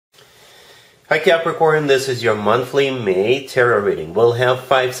Hi Capricorn, this is your monthly May tarot reading. We'll have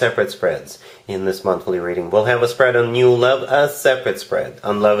 5 separate spreads in this monthly reading. We'll have a spread on new love, a separate spread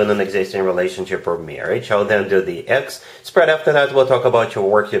on love in an existing relationship or marriage. I'll then do the X spread. After that, we'll talk about your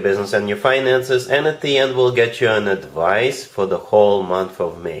work, your business, and your finances. And at the end, we'll get you an advice for the whole month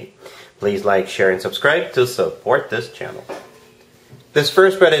of May. Please like, share, and subscribe to support this channel. This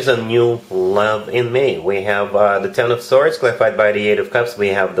first spread is a new love in May. We have the Ten of Swords, clarified by the Eight of Cups. We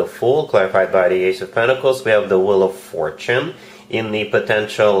have the Fool, clarified by the Ace of Pentacles. We have the Wheel of Fortune. In the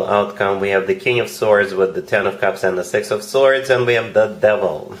potential outcome, we have the King of Swords with the Ten of Cups and the Six of Swords. And we have the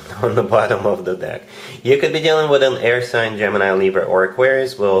Devil on the bottom of the deck. You could be dealing with an air sign, Gemini, Libra, or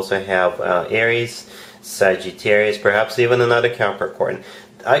Aquarius. We also have Aries, Sagittarius, perhaps even another Capricorn.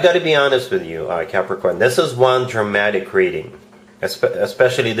 I gotta be honest with you, Capricorn. This is one dramatic reading.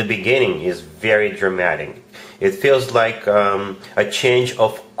 Especially the beginning is very dramatic. It feels like a change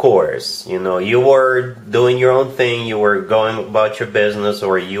of course. You know, you were doing your own thing, you were going about your business,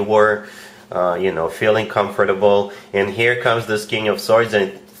 or you were, feeling comfortable. And here comes this King of Swords,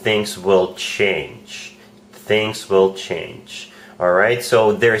 and things will change. Things will change. Alright,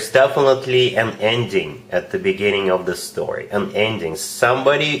 so there's definitely an ending at the beginning of the story. An ending.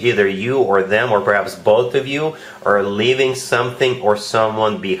 Somebody, either you or them, or perhaps both of you, are leaving something or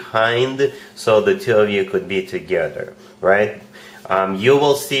someone behind so the two of you could be together. Right? You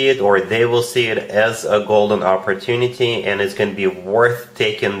will see it, or they will see it, as a golden opportunity, and it's going to be worth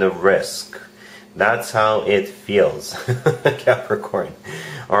taking the risk. That's how it feels, Capricorn.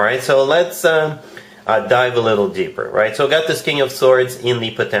 Alright, so let's dive a little deeper, right? So got this King of Swords in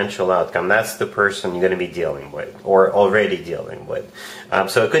the potential outcome. That's the person you're going to be dealing with, or already dealing with.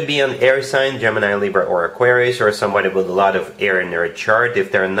 So it could be an air sign, Gemini, Libra, or Aquarius, or somebody with a lot of air in their chart.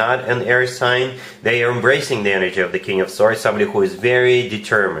 If they're not an air sign, they are embracing the energy of the King of Swords, somebody who is very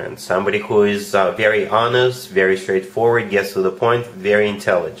determined, somebody who is very honest, very straightforward, gets to the point, very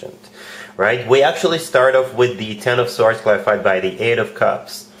intelligent, right? We actually start off with the Ten of Swords, clarified by the Eight of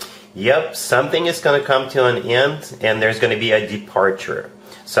Cups. Yep, something is going to come to an end, and there's going to be a departure.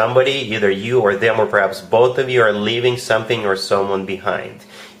 Somebody, either you or them, or perhaps both of you, are leaving something or someone behind.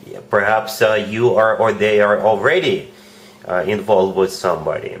 Perhaps you are, or they are already involved with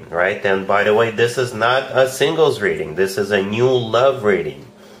somebody, right? And by the way, this is not a singles reading. This is a new love reading,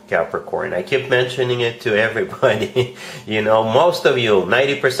 Capricorn. I keep mentioning it to everybody. You know, most of you,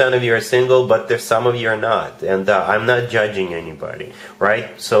 90% of you are single, but there's some of you are not. And I'm not judging anybody,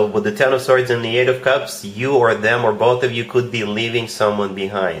 right? So with the Ten of Swords and the Eight of Cups, you or them or both of you could be leaving someone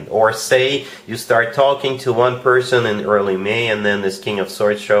behind. Or say you start talking to one person in early May, and then this King of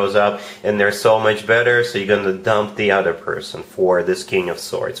Swords shows up and they're so much better, so you're going to dump the other person for this King of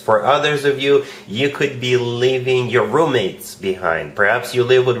Swords. For others of you, you could be leaving your roommates behind. Perhaps you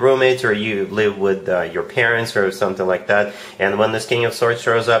live with roommates, or you live with your parents or something like that, and when this King of Swords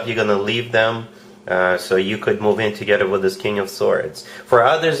shows up, you're gonna leave them, so you could move in together with this King of Swords. For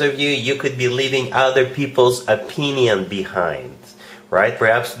others of you, you could be leaving other people's opinion behind, right?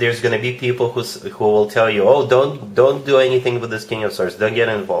 Perhaps there's gonna be people who will tell you, oh, don't do anything with this King of Swords, don't get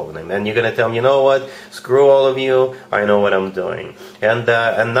involved in him, and you're gonna tell them, you know what, screw all of you, I know what I'm doing. And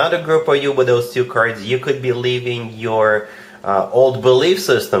another group of you with those two cards, you could be leaving your old belief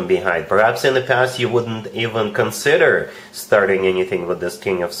system behind. Perhaps in the past you wouldn't even consider starting anything with this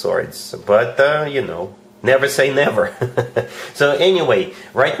King of Swords. But, never say never. So anyway,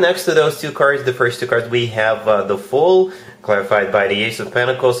 right next to those two cards, the first two cards, we have the Fool, clarified by the Ace of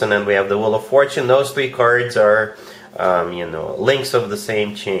Pentacles, and then we have the Wheel of Fortune. Those three cards are links of the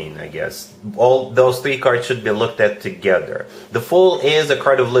same chain, I guess. All those three cards should be looked at together. The Fool is a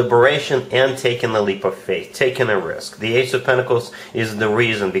card of liberation and taking a leap of faith, taking a risk. The Ace of Pentacles is the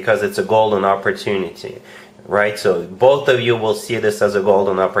reason, because it's a golden opportunity, right? So both of you will see this as a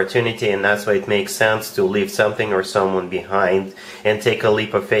golden opportunity, and that's why it makes sense to leave something or someone behind and take a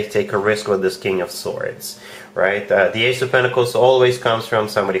leap of faith, take a risk with this King of Swords. Right? The Ace of Pentacles always comes from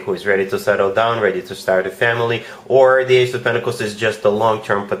somebody who is ready to settle down, ready to start a family, or the Ace of Pentacles is just a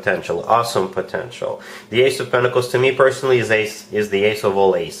long-term potential, awesome potential. The Ace of Pentacles, to me personally, is the ace of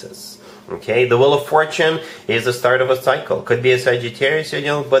all aces. Okay, the Wheel of Fortune is the start of a cycle. Could be a Sagittarius,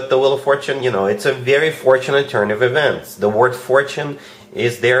 but the Wheel of Fortune, it's a very fortunate turn of events. The word fortune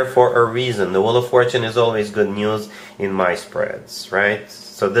is there for a reason. The Wheel of Fortune is always good news in my spreads, right?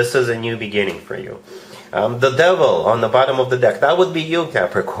 So this is a new beginning for you. The Devil on the bottom of the deck, that would be you,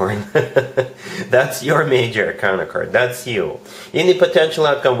 Capricorn. That's your major arcana card. That's you. In the potential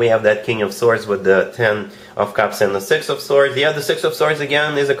outcome, we have that King of Swords with the Ten of Cups and the Six of Swords. Yeah, the Six of Swords,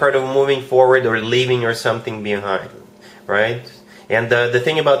 again, is a card of moving forward or leaving or something behind, right? And the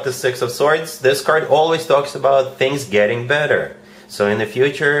thing about the Six of Swords, this card always talks about things getting better. So in the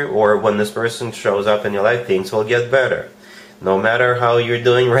future, or when this person shows up in your life, things will get better. No matter how you're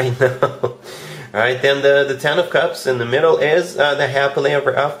doing right now. Alright, then the Ten of Cups in the middle is the Happily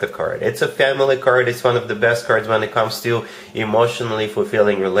Ever After card. It's a family card. It's one of the best cards when it comes to emotionally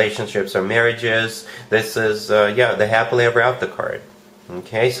fulfilling relationships or marriages. This is, yeah, the Happily Ever After card.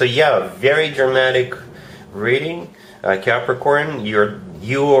 Okay, so yeah, very dramatic reading. Capricorn,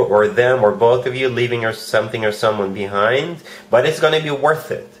 you or them or both of you leaving something or someone behind, but it's going to be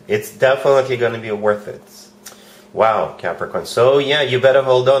worth it. It's definitely going to be worth it. Wow, Capricorn. So yeah, you better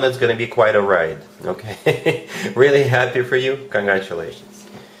hold on. It's going to be quite a ride. Okay, really happy for you. Congratulations.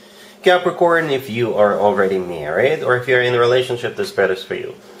 Capricorn, if you are already married or if you're in a relationship, this spread is for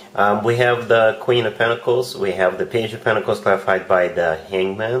you. We have the Queen of Pentacles. We have the Page of Pentacles clarified by the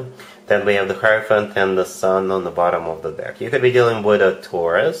Hangman. Then we have the Hierophant and the Sun on the bottom of the deck. You could be dealing with a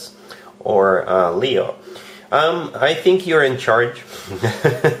Taurus or Leo. I think you're in charge,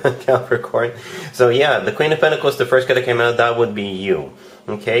 Capricorn. So yeah, the Queen of Pentacles, the first card that came out, that would be you.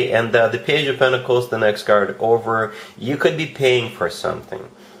 Okay, and the Page of Pentacles, the next card over, you could be paying for something,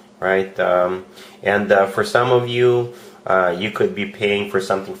 right? For some of you, you could be paying for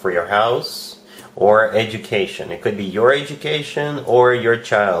something for your house or education. It could be your education or your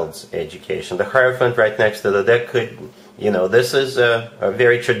child's education. The Hierophant right next to the deck could, you know, this is a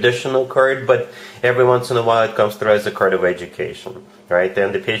very traditional card, but every once in a while it comes through as a card of education, right?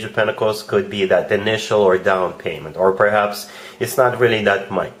 And the Page of Pentacles could be that initial or down payment, or perhaps it's not really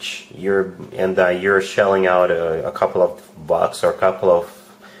that much. You're shelling out a couple of bucks or a couple of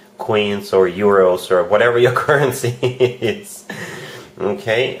coins or euros or whatever your currency is.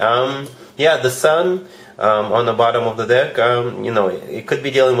 Okay. Yeah, the Sun on the bottom of the deck, you know, it could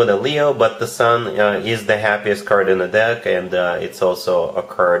be dealing with a Leo, but the Sun is the happiest card in the deck, and it's also a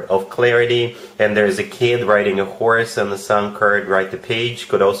card of clarity. And there's a kid riding a horse on the Sun card, right? The Page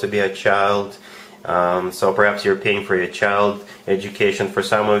could also be a child. So perhaps you're paying for your child education. For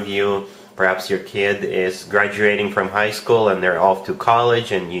some of you, perhaps your kid is graduating from high school and they're off to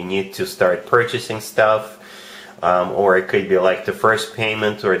college and you need to start purchasing stuff. Or it could be like the first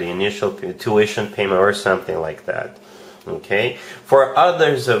payment or the initial tuition payment or something like that. Okay? For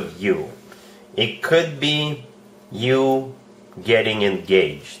others of you, it could be you getting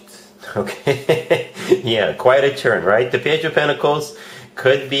engaged. Okay? Yeah, quite a turn, right? The Page of Pentacles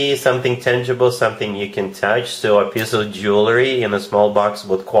could be something tangible, something you can touch. So a piece of jewelry in a small box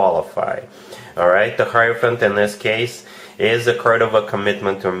would qualify. Alright? The Hierophant in this case is a card of a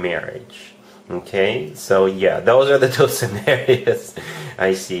commitment or marriage. Okay, so yeah, those are the two scenarios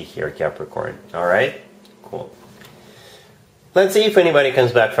I see here, Capricorn. Alright, cool. Let's see if anybody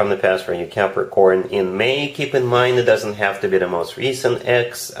comes back from the past for you, Capricorn, in May. Keep in mind, it doesn't have to be the most recent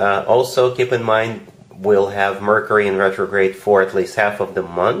ex. Also, keep in mind, we'll have Mercury in retrograde for at least half of the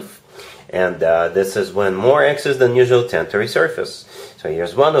month. And this is when more exes than usual tend to resurface. So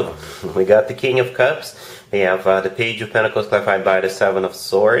here's one of them. We got the King of Cups. We have the Page of Pentacles clarified by the Seven of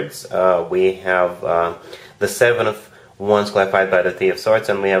Swords. We have the Seven of Wands clarified by the Three of Swords.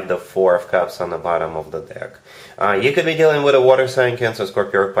 And we have the Four of Cups on the bottom of the deck. You could be dealing with a water sign, Cancer,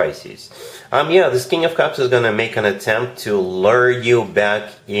 Scorpio, or Pisces. Yeah, this King of Cups is going to make an attempt to lure you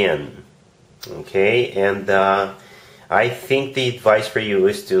back in. Okay, and I think the advice for you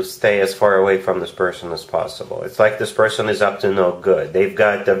is to stay as far away from this person as possible. It's like this person is up to no good. They've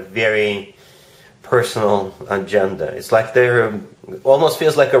got a very personal agenda. It's like they're almost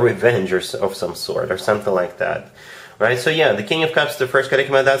feels like a revenge of some sort or something like that, right? So yeah, the King of Cups, the first card that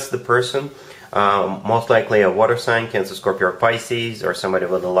came out, that's the person. Most likely a water sign, Cancer, Scorpio, or Pisces, or somebody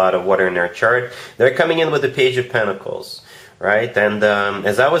with a lot of water in their chart. They're coming in with the Page of Pentacles, right? And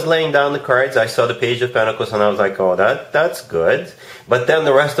as I was laying down the cards, I saw the Page of Pentacles and I was like, oh, that's good. But then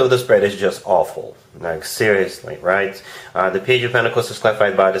the rest of the spread is just awful. Like, seriously, right? The Page of Pentacles is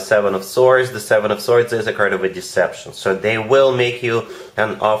clarified by the Seven of Swords. The Seven of Swords is a card of a deception. So they will make you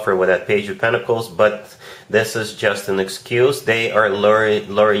an offer with that Page of Pentacles, but this is just an excuse. They are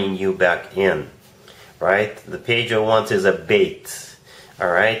luring you back in, right? The Page of Wands is a bait,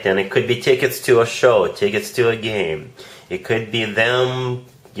 all right? And it could be tickets to a show, tickets to a game. It could be them,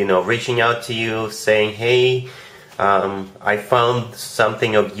 you know, reaching out to you saying, hey, I found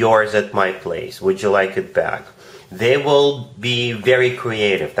something of yours at my place. Would you like it back? They will be very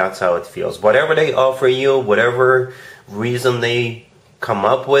creative. That's how it feels. Whatever they offer you, whatever reason they come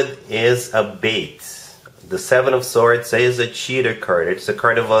up with is a bait. The Seven of Swords is a cheater card. It's a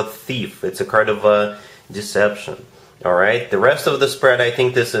card of a thief. It's a card of a deception. Alright, the rest of the spread, I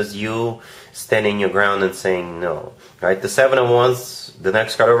think this is you standing your ground and saying no. Alright, the Seven of Wands, the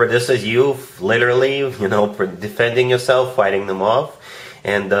next card over, this is you literally, you know, defending yourself, fighting them off.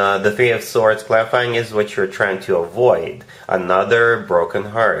 And the Three of Swords clarifying is what you're trying to avoid. Another broken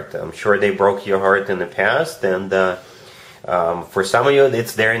heart. I'm sure they broke your heart in the past, and for some of you,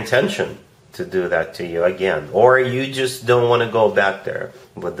 it's their intention to do that to you again. Or you just don't want to go back there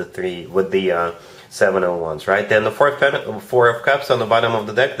with the Seven of Wands, right? Then the Four of Cups on the bottom of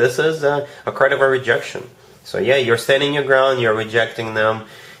the deck, this is a card of a rejection. So yeah, you're standing your ground, you're rejecting them,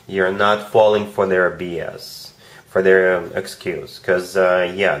 you're not falling for their BS, for their excuse. Because,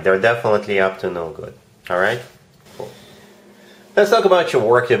 yeah, they're definitely up to no good. Alright? Cool. Let's talk about your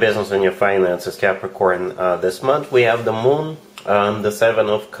work, your business, and your finances, Capricorn. This month we have the Moon, the Seven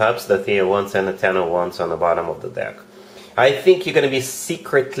of Cups, the Three of Wands, and the Ten of Wands on the bottom of the deck. I think you're going to be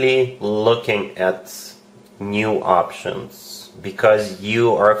secretly looking at new options because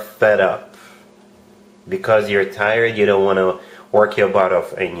you are fed up. Because you're tired, you don't want to work your butt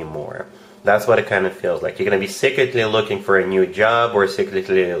off anymore. That's what it kind of feels like. You're going to be secretly looking for a new job or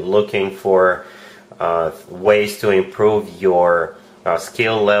secretly looking for ways to improve your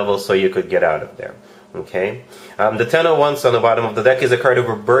skill level so you could get out of there. Okay? The Ten of Wands on the bottom of the deck is a card of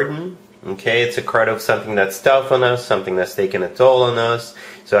a burden. Okay, it's a card of something that's tough on us, something that's taken a toll on us.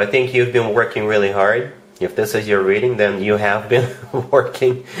 So I think you've been working really hard. If this is your reading, then you have been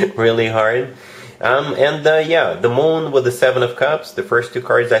working really hard. Yeah, the Moon with the Seven of Cups, the first two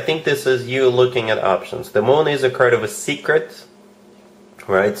cards, I think this is you looking at options. The Moon is a card of a secret,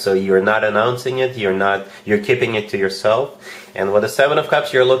 right? So you're not announcing it, you're keeping it to yourself. And with the Seven of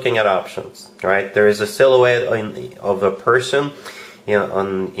Cups, you're looking at options, right? There is a silhouette of a person. You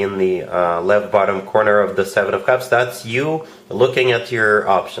know, in the left bottom corner of the Seven of Cups, that's you looking at your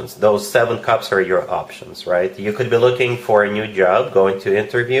options. Those 7 cups are your options, right? You could be looking for a new job, going to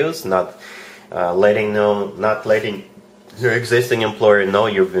interviews, not letting your existing employer know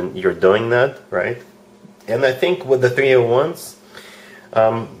you're doing that, right? And I think with the Three of Wands,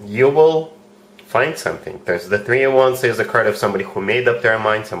 you will find something. There's the Three of Wands is a card of somebody who made up their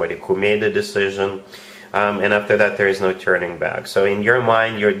mind, somebody who made a decision. And after that, there is no turning back. So in your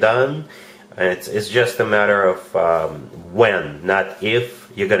mind, you're done. It's just a matter of when, not if,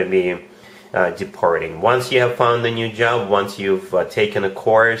 you're going to be departing. Once you have found a new job, once you've taken a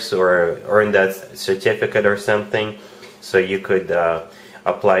course or earned that certificate or something, so you could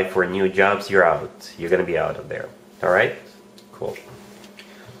apply for new jobs, you're out. You're going to be out of there. All right? Cool.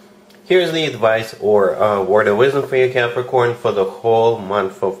 Here's the advice or word of wisdom for you, Capricorn, for the whole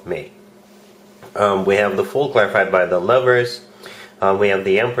month of May. We have the Fool clarified by the Lovers. We have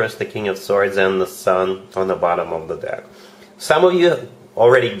the Empress, the King of Swords, and the Sun on the bottom of the deck. Some of you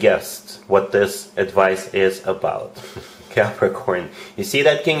already guessed what this advice is about. Capricorn. You see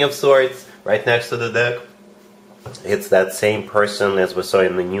that King of Swords right next to the deck? It's that same person as we saw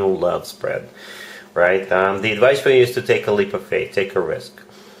in the new love spread. Right? The advice for you is to take a leap of faith, take a risk.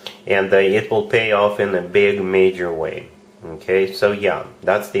 And it will pay off in a big, major way. Okay, so yeah,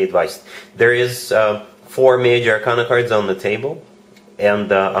 that's the advice. There is 4 major arcana cards on the table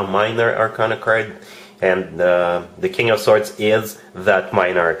and a minor arcana card, and the King of Swords is that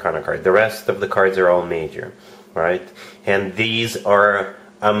minor arcana card. The rest of the cards are all major, right? And these are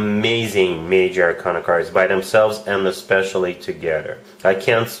amazing major arcana cards by themselves and especially together. I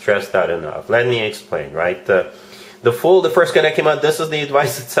can't stress that enough. Let me explain, right? The Fool, the first card that came out, this is the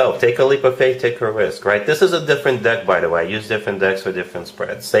advice itself. Take a leap of faith, take a risk, right? This is a different deck, by the way. I use different decks for different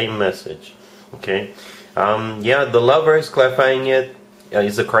spreads. Same message, okay? Yeah, the Lovers, clarifying it,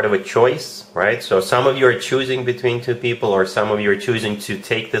 is a card of a choice, right? So some of you are choosing between 2 people, or some of you are choosing to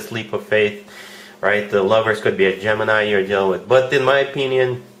take this leap of faith, right? The Lovers could be a Gemini you're dealing with. But in my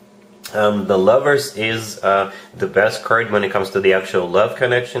opinion, the Lovers is the best card when it comes to the actual love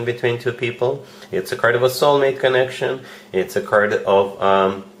connection between 2 people. It's a card of a soulmate connection. It's a card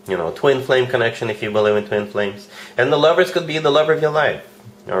of, twin flame connection, if you believe in twin flames. And the Lovers could be the love of your life.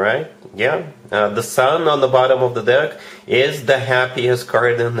 Alright? Yeah. The Sun on the bottom of the deck is the happiest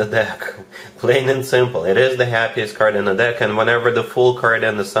card in the deck. Plain and simple. It is the happiest card in the deck. And whenever the Fool card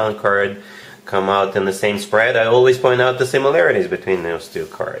and the Sun card come out in the same spread, I always point out the similarities between those 2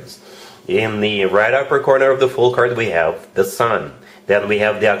 cards. In the right upper corner of the Fool card, we have the Sun. Then we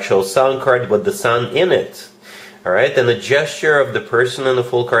have the actual Sun card with the Sun in it. Alright, and the gesture of the person in the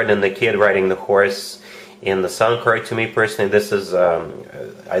Fool card and the kid riding the horse in the Sun card, to me personally, this is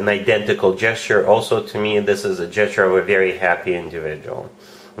an identical gesture. Also, to me, this is a gesture of a very happy individual.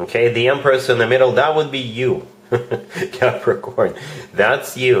 Okay, the Empress in the middle, that would be you. Capricorn,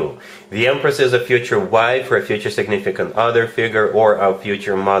 that's you. The Empress is a future wife or a future significant other figure or a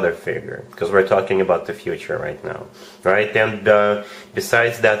future mother figure, because we're talking about the future right now, right? And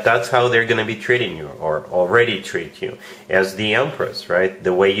besides that, that's how they're going to be treating you, or already treat you, as the Empress, right?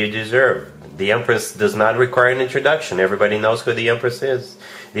 The way you deserve. The Empress does not require an introduction. Everybody knows who the Empress is.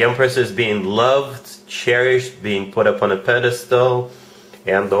 The Empress is being loved, cherished, being put up on a pedestal,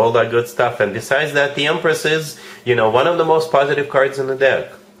 and all that good stuff. And besides that, the Empress is, one of the most positive cards in the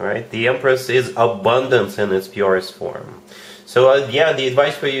deck, right? The Empress is abundance in its purest form. So, yeah, the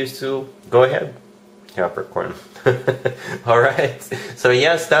advice for you is to go ahead, Capricorn. Alright, so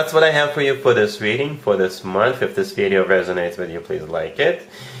yes, that's what I have for you for this reading, for this month. If this video resonates with you, please like it.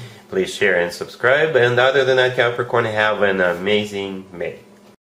 Please share and subscribe. And other than that, Capricorn, have an amazing May.